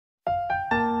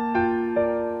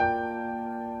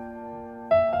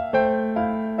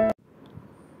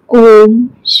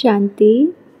Om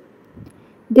Shanti.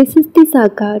 This is the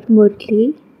Sakar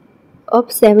Murli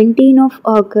of 17 of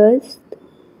August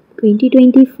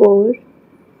 2024.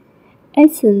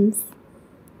 Essence.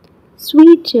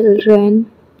 Sweet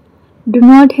children, do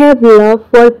not have love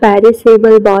for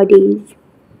perishable bodies,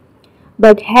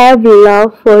 but have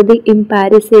love for the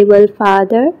imperishable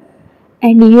Father,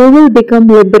 and you will become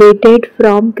liberated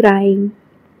from crying.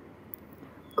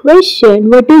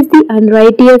 Question: what is the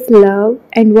unrighteous love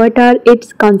and what are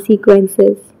its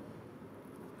consequences?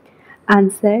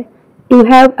 Answer: to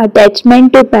have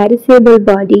attachment to perishable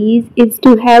bodies is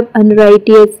to have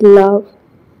unrighteous love.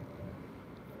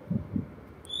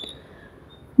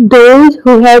 Those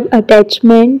who have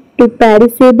attachment to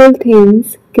perishable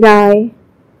things cry.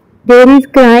 There is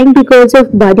crying because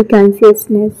of body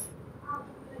consciousness.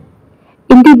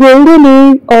 In the golden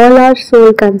age, all are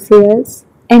soul conscious,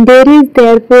 and there is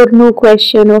therefore no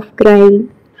question of crying.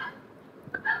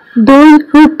 Those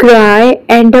who cry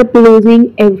end up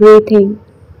losing everything.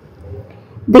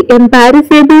 The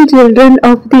imperishable children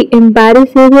of the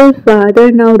imperishable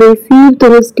Father now receive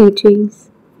those teachings.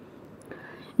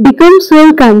 Become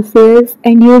soul conscious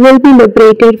and you will be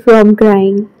liberated from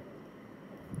crying.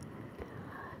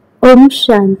 Om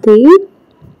Shanti.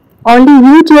 Only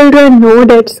you children know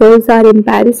that souls are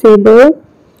imperishable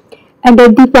and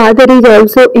that the Father is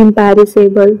also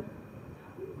imperishable.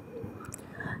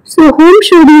 So whom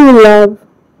should you love?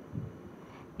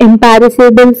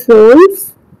 Imperishable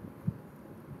souls?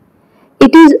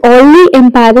 It is only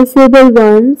imperishable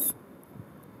ones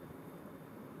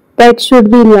that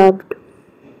should be loved.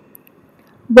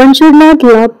 One should not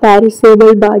love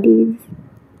perishable bodies.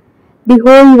 The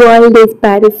whole world is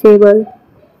perishable.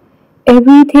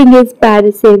 Everything is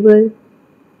perishable.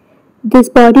 This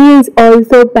body is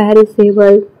also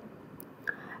perishable,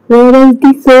 whereas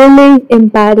the soul is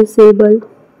imperishable.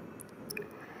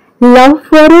 Love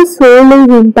for a soul is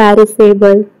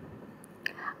imperishable.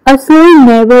 A soul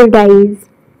never dies.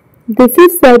 This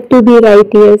is said to be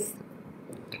righteous.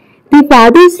 The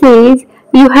Father says,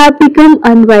 you have become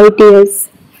unrighteous.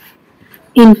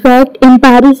 In fact,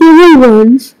 imperishable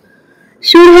ones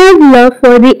should have love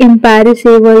for the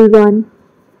imperishable one.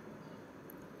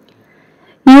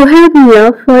 You have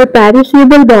love for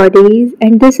perishable bodies,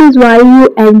 and this is why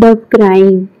you end up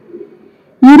crying.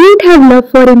 You don't have love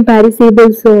for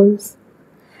imperishable souls.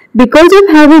 Because of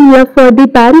having love for the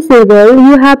perishable,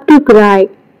 you have to cry.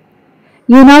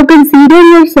 You now consider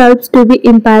yourselves to be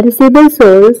imperishable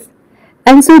souls,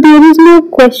 and so there is no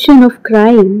question of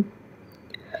crying.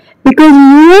 Because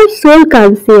you are soul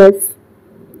conscious.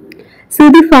 So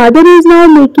the Father is now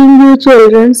making you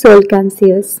children soul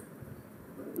conscious.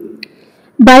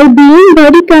 By being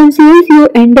body conscious, you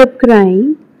end up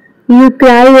crying. You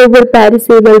cry over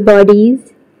perishable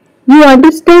bodies. You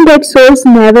understand that souls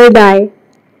never die.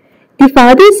 The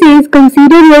Father says,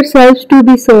 consider yourselves to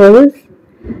be souls.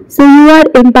 So you are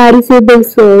imperishable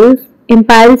souls,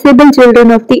 imperishable children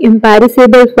of the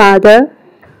imperishable Father.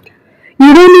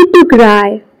 You don't need to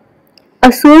cry.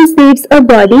 A soul saves a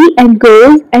body and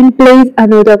goes and plays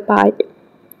another part.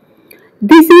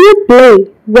 This is a play.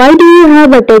 Why do you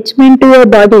have attachment to a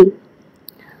body?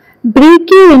 Break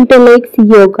your intellect's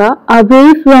yoga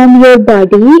away from your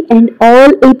body and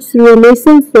all its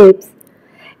relationships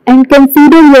and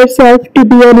consider yourself to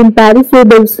be an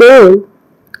imperishable soul.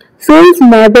 Souls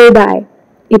never die.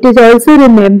 It is also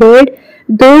remembered,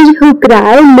 those who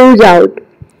cry lose out.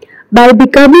 By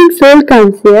becoming soul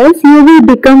conscious, you will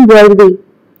become worthy.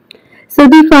 So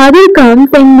the Father comes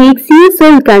and makes you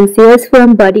soul conscious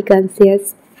from body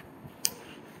conscious.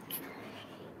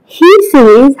 He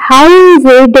says, how is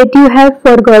it that you have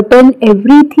forgotten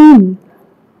everything?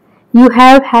 You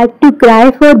have had to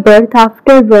cry for birth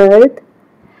after birth.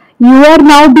 You are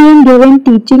now being given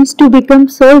teachings to become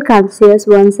soul conscious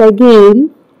once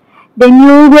again. Then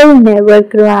you will never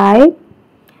cry.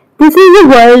 This is a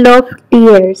world of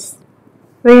tears,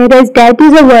 whereas that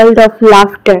is a world of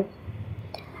laughter.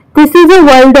 This is a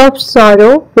world of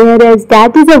sorrow, whereas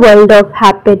that is a world of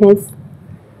happiness.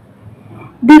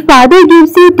 The Father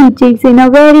gives you teachings in a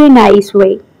very nice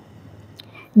way.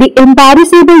 The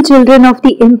imperishable children of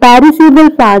the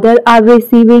imperishable Father are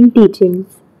receiving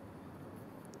teachings.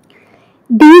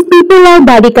 These people are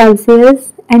body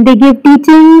conscious and they give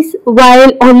teachings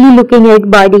while only looking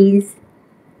at bodies.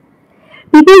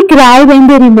 People cry when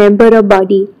they remember a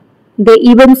body. They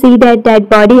even see that that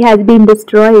body has been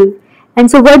destroyed. And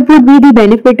so what would be the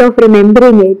benefit of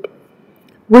remembering it?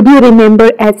 Would you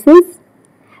remember essence?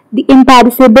 The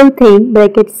imperishable thing,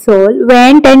 bracket soul,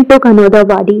 went and took another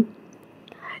body.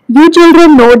 You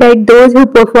children know that those who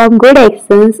perform good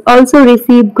actions also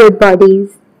receive good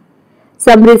bodies.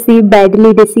 Some receive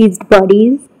badly diseased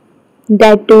bodies.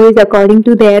 That too is according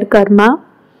to their karma.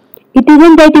 It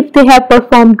isn't that if they have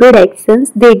performed good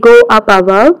actions, they go up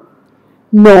above.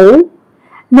 No,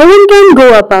 no one can go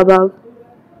up above.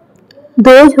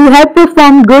 Those who have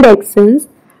performed good actions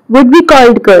would be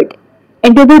called good,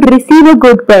 and they would receive a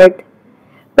good birth,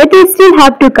 but they still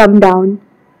have to come down.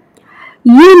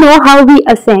 You know how we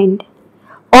ascend.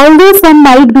 Although some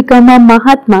might become a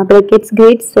Mahatma brackets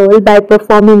great soul by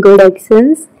performing good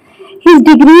actions, his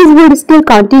degrees would still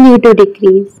continue to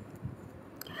decrease.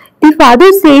 The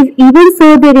Father says, even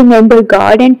so they remember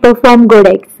God and perform good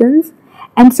actions,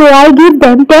 and so I give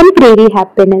them temporary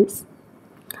happiness.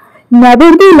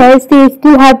 Nevertheless, they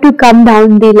still have to come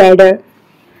down the ladder.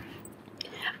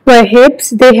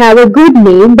 Perhaps they have a good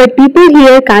name, but people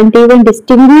here can't even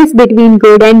distinguish between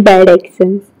good and bad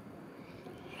actions.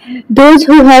 Those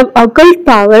who have occult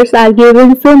powers are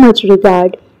given so much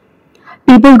regard.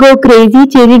 People go crazy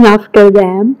chasing after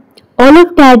them. All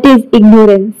of that is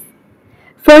ignorance.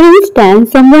 For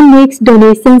instance, someone makes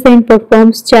donations and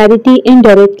performs charity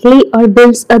indirectly or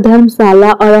builds a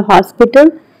dharmsala or a hospital,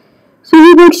 so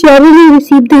he would surely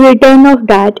receive the return of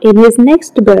that in his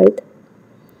next birth.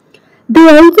 They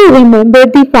also remember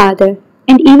the Father,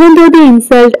 and even though they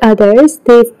insult others,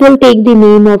 they still take the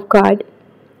name of God.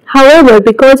 However,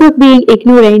 because of being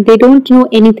ignorant, they don't know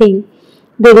anything.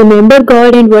 They remember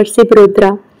God and worship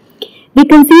Rudra. They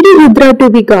consider Rudra to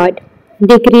be God.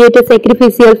 They create a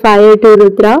sacrificial fire to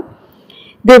Rudra.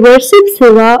 They worship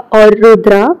Shiva or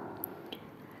Rudra.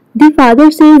 The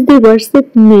Father says they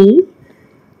worship me.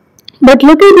 But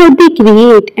look at what they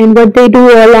create and what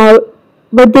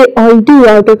they all do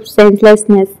out of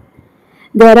senselessness.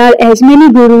 There are as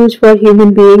many gurus for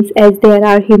human beings as there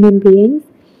are human beings.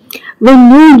 When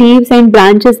new leaves and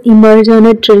branches emerge on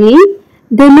a tree,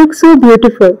 they look so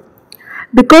beautiful.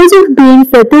 Because of being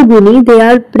Satoguni, they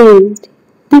are praised.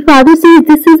 The Father says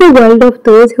this is a world of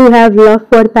those who have love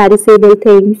for perishable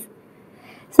things.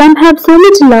 Some have so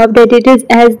much love that it is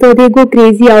as though they go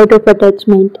crazy out of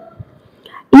attachment.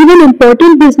 Even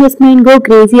important businessmen go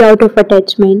crazy out of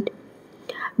attachment.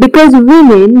 Because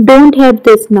women don't have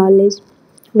this knowledge.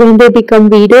 When they become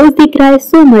widows, they cry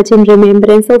so much in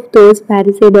remembrance of those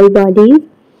perishable bodies.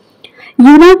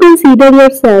 You now consider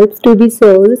yourselves to be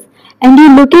souls and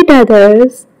you look at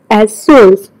others as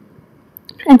souls.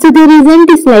 And so there isn't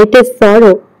the slightest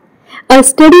sorrow. A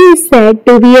study is said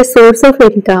to be a source of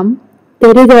income.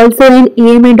 There is also an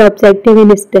aim and objective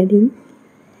in studying.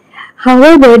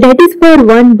 However, that is for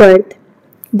one birth.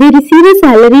 They receive a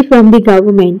salary from the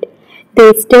government.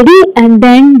 They study and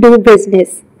then do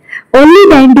business. Only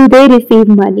then do they receive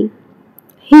money.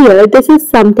 Here, this is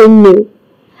something new.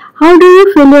 How do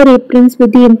you fill your aprons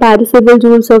with the imperishable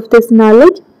jewels of this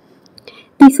knowledge?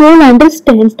 The soul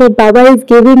understands that Baba is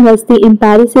giving us the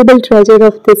imperishable treasure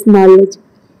of this knowledge.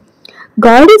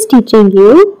 God is teaching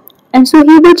you, and so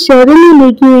He would surely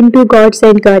make you into gods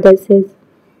and goddesses.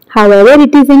 However,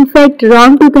 it is in fact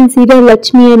wrong to consider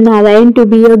Lakshmi and Narayan to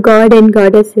be a god and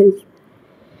goddesses.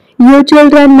 You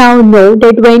children now know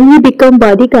that when we become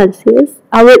body conscious,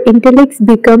 our intellects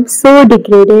become so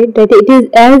degraded that it is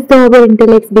as though our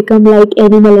intellects become like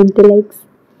animal intellects.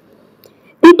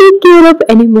 They take care of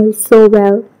animals so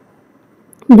well.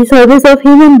 The service of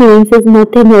human beings is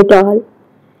nothing at all.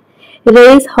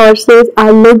 Race horses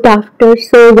are looked after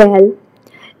so well.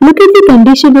 Look at the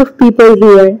condition of people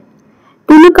here.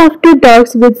 They look after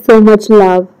dogs with so much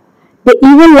love. They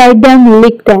even let them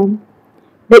lick them.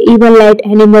 They even let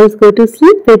animals go to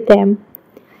sleep with them.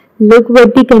 Look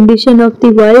what the condition of the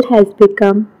world has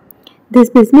become. This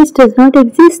business does not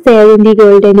exist there in the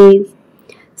golden age.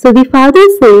 So the Father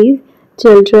says,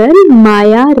 children,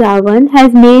 Maya, Ravan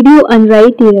has made you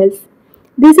unrighteous.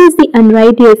 This is the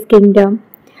unrighteous kingdom.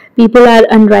 People are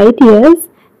unrighteous,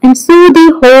 and so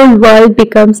the whole world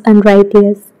becomes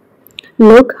unrighteous.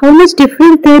 Look how much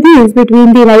difference there is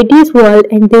between the righteous world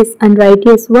and this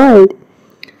unrighteous world.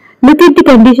 Look at the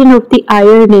condition of the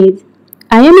iron age.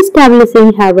 I am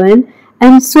establishing heaven,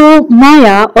 and so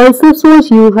Maya also shows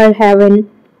you her heaven.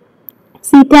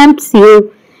 She tempts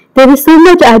you. There is so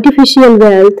much artificial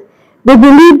wealth. They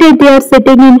believe that they are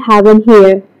sitting in heaven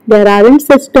here. There aren't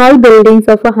such tall buildings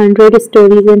of 100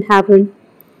 stories in heaven.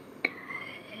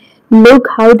 Look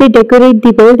how they decorate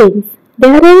the buildings.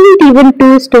 There aren't even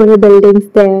 2-story buildings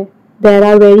there. There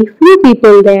are very few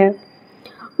people there.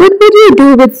 What would you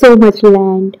do with so much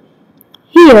land?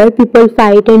 Here, people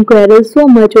fight and quarrel so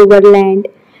much over land.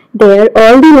 There,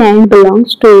 all the land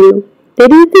belongs to you.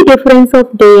 There is the difference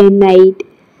of day and night.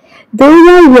 Those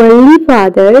are worldly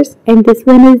fathers, and this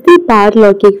one is the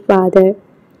Parlokik Father.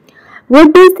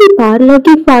 What does the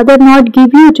Parloki Father not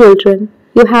give you, children?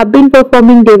 You have been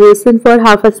performing devotion for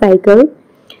half a cycle.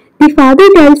 The Father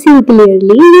tells you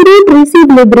clearly, you don't receive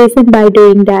liberation by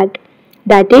doing that.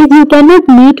 That is, you cannot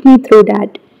meet me through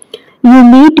that. You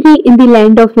meet me in the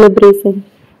land of liberation.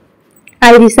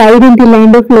 I reside in the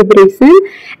land of liberation,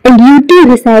 and you too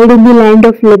reside in the land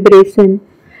of liberation.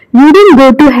 You didn't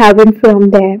go to heaven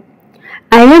from there.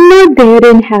 I am not there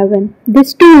in heaven.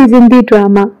 This too is in the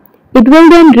drama. It will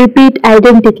then repeat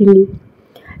identically.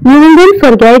 You will then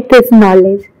forget this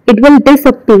knowledge. It will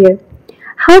disappear.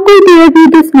 How could there be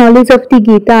this knowledge of the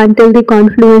Gita until the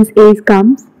confluence age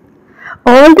comes?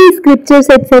 All the scriptures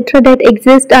etc. that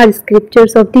exist are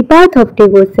scriptures of the path of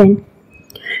devotion.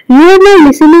 You are now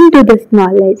listening to this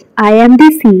knowledge. I am the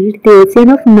seed, the ocean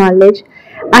of knowledge.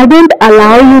 I don't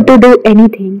allow you to do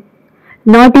anything,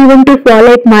 not even to fall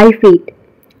at my feet.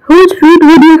 Whose feet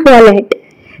would you fall at?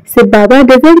 Shiv Baba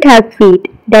doesn't have feet.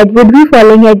 That would be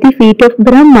falling at the feet of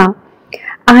Brahma.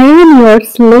 I am your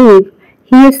slave.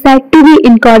 He is said to be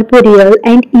incorporeal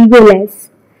and egoless.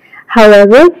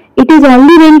 However, it is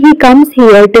only when he comes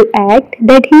here to act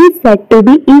that he is said to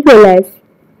be egoless.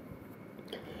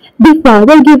 The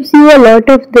Father gives you a lot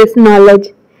of this knowledge.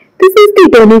 This is the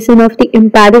donation of the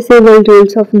imperishable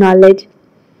rules of knowledge.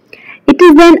 It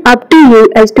is then up to you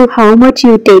as to how much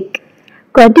you take.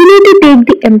 Continue to take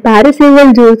the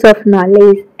imperishable jewels of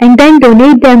knowledge and then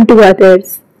donate them to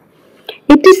others.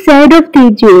 It is said of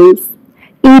the jewels,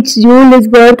 each jewel is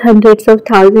worth hundreds of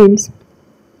thousands.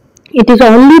 It is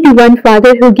only the one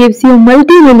Father who gives you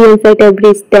multi-millions at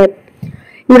every step.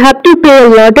 You have to pay a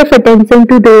lot of attention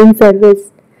to doing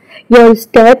service. Your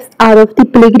steps are of the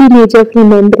pilgrimage of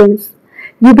remembrance.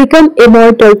 You become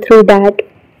immortal through that.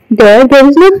 There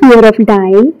is no fear of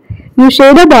dying. You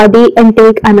shed a body and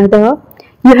take another.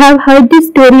 You have heard the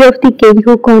story of the king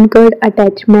who conquered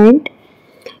attachment.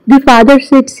 The Father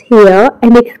sits here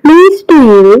and explains to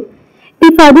you.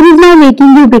 The Father is now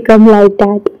making you become like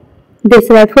that. This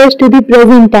refers to the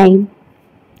present time.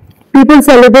 People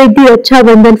celebrate the Acha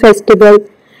Bandhan festival.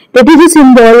 That is a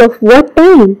symbol of what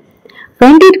time?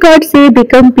 When did God say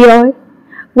become pure?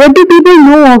 What do people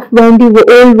know of when the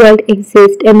old world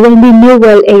exists and when the new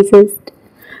world exists?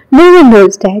 No one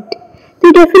knows that.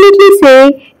 They definitely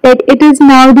say that it is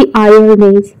now the Iron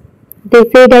Age. They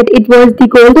say that it was the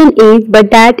Golden Age but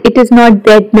that it is not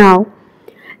dead now.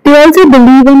 They also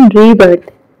believe in rebirth.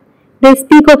 They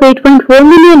speak of 8.4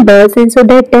 million births and so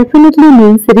that definitely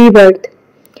means rebirth.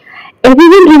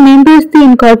 Everyone remembers the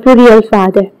incorporeal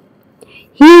Father.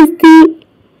 He is the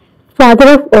Father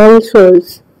of all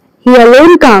souls. He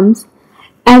alone comes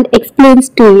and explains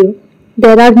to you.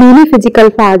 There are many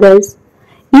physical fathers.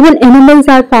 Even animals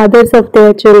are fathers of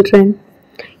their children.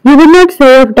 You will not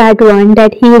say of that one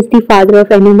that he is the father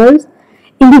of animals.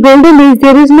 In the Golden Age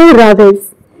there is no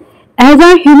ravis. As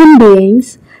are human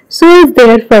beings, so is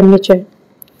their furniture.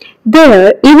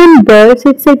 There, even birds,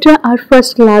 etc. are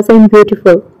first class and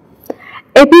beautiful.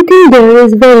 Everything there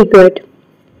is very good.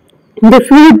 The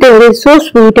fruit there is so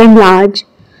sweet and large.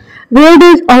 Where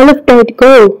does all of that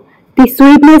go? The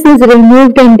sweetness is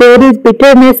removed and there is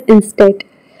bitterness instead.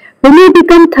 When you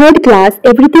become third class,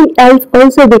 everything else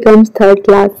also becomes third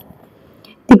class.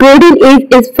 The Golden Age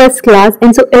is first class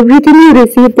and so everything you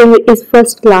receive there is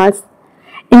first class.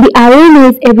 In the Iron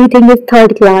Age, everything is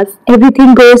third class.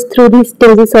 Everything goes through the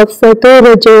stages of Sato,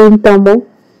 Rajo and Tamo.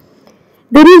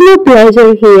 There is no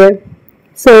pleasure here.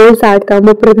 Souls are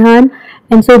Tamo Pradhan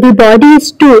and so the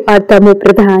bodies too are Tamo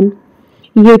Pradhan.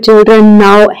 You children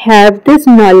now have this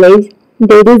knowledge.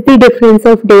 There is the difference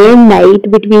of day and night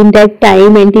between that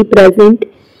time and the present.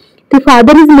 The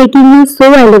Father is making you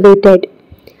so elevated.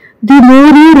 The more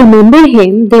you remember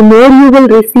Him, the more you will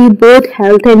receive both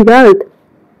health and wealth.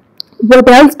 What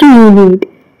else do you need?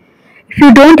 If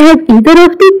you don't have either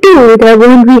of the two, there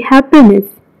won't be happiness.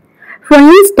 For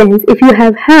instance, if you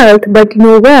have health but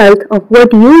no wealth, of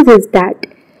what use is that?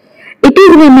 It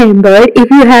is remembered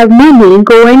if you have money,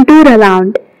 go and tour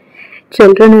around.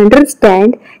 Children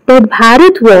understand that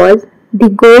Bharat was the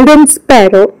golden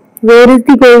sparrow. Where is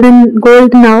the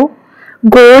gold now?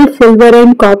 Gold, silver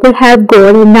and copper have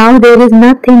gone and now there is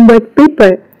nothing but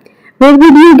paper. Where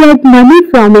would you get money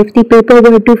from if the paper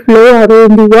were to flow away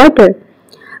in the water?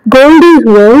 Gold is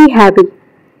very heavy.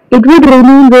 It would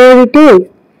remain where it is.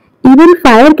 Even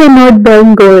fire cannot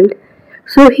burn gold.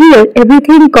 So here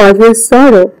everything causes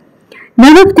sorrow.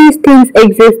 None of these things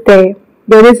exist there.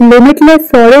 There is limitless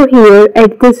sorrow here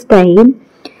at this time.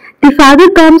 The Father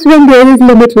comes when there is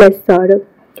limitless sorrow.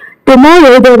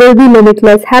 Tomorrow there will be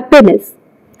limitless happiness.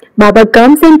 Baba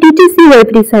comes and teaches you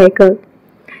every cycle.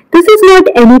 This is not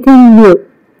anything new.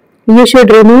 You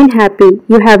should remain happy.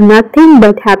 You have nothing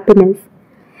but happiness.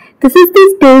 This is the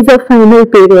stage of final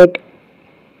period.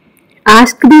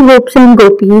 Ask the hopes and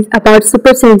gopis about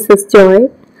super senses joy.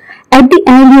 At the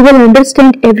end, you will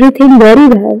understand everything very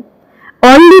well.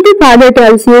 Only the Father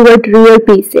tells you what real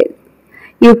peace is.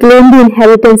 You claim the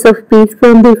inheritance of peace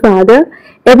from the Father.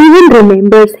 Everyone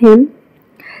remembers him.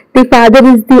 The Father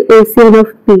is the ocean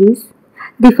of peace.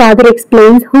 The Father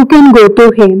explains who can go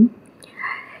to him.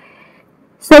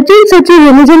 Such and such a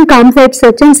religion comes at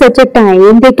such and such a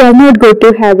time, they cannot go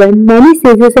to heaven. Many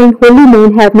sages and holy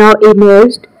men have now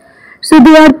emerged, so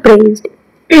they are praised.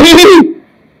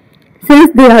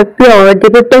 Since they are pure, they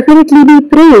would definitely be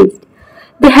praised.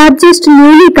 They have just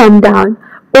newly come down.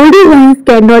 Older ones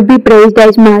cannot be praised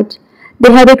as much.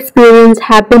 They have experienced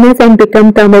happiness and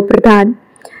become tamopradhan.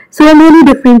 So many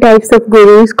different types of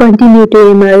gurus continue to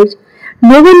emerge.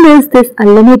 No one knows this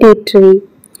unlimited tree.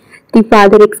 The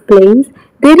Father explains,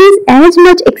 there is as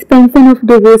much expansion of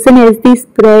devotion as the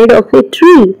spread of a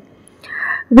tree.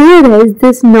 Whereas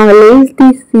this knowledge,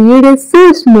 the seed is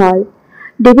so small.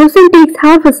 Devotion takes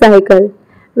half a cycle,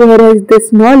 whereas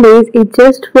this knowledge is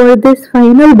just for this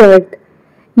final birth.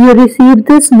 You receive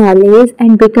this knowledge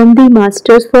and become the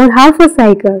masters for half a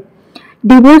cycle.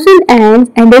 Devotion ends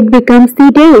and it becomes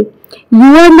the day.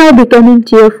 You are now becoming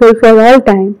cheerful for all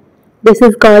time. This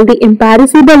is called the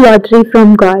imperishable lottery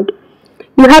from God.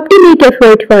 You have to make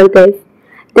effort for this.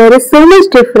 There is so much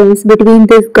difference between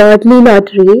this godly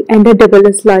lottery and the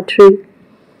devil's lottery.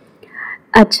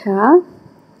 Acha,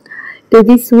 to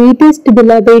the sweetest,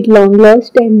 beloved, long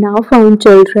lost and now found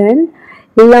children,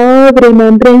 love,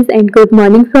 remembrance, and good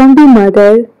morning from the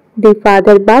mother, the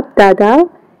father Bap Dada.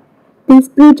 The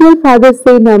spiritual fathers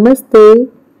say namaste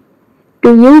to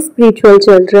you, spiritual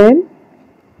children,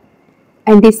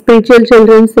 and the spiritual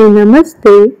children say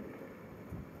namaste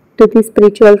to the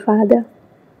spiritual father.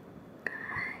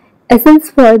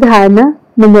 Essence for dharana.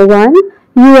 Number 1.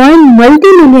 You earn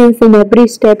multi-millions in every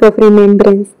step of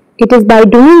remembrance. It is by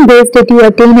doing this that you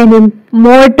attain an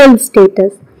immortal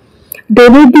status.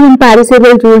 Donate the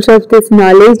imperishable rules of this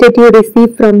knowledge that you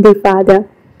receive from the Father.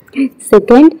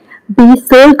 Second, be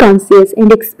soul conscious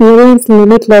and experience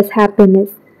limitless happiness.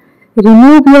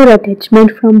 Remove your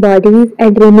attachment from bodies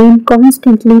and remain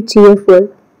constantly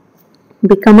cheerful.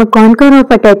 Become a conqueror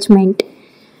of attachment.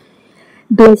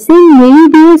 Blessing may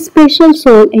be a special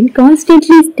soul and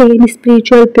constantly stay in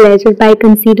spiritual pleasure by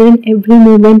considering every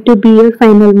moment to be your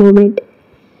final moment.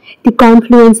 The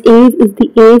confluence age is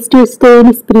the age to stay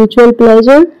in spiritual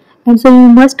pleasure, and so you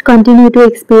must continue to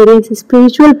experience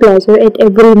spiritual pleasure at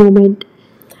every moment.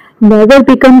 Never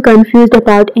become confused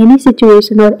about any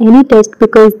situation or any test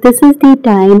because this is the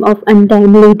time of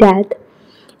untimely death.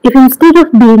 If instead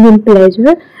of being in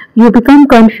pleasure, you become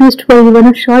confused for even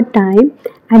a short time,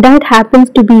 and that happens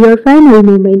to be your final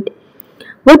moment,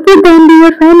 what would then be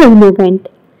your final moment?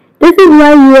 This is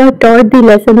why you are taught the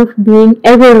lesson of being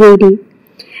ever ready.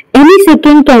 Any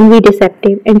second can be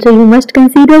deceptive, and so you must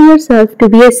consider yourself to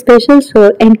be a special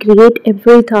soul and create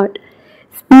every thought,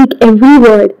 speak every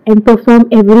word, and perform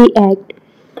every act,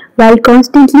 while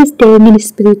constantly staying in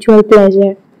spiritual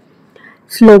pleasure.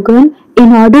 Slogan: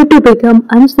 in order to become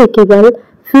unshakable,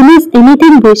 finish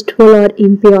anything wasteful or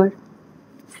impure.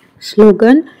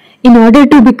 Slogan: in order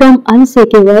to become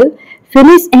unshakable,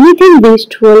 finish anything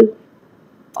wasteful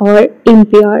or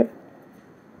impure.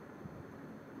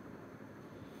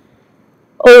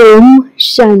 Om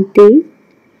Shanti.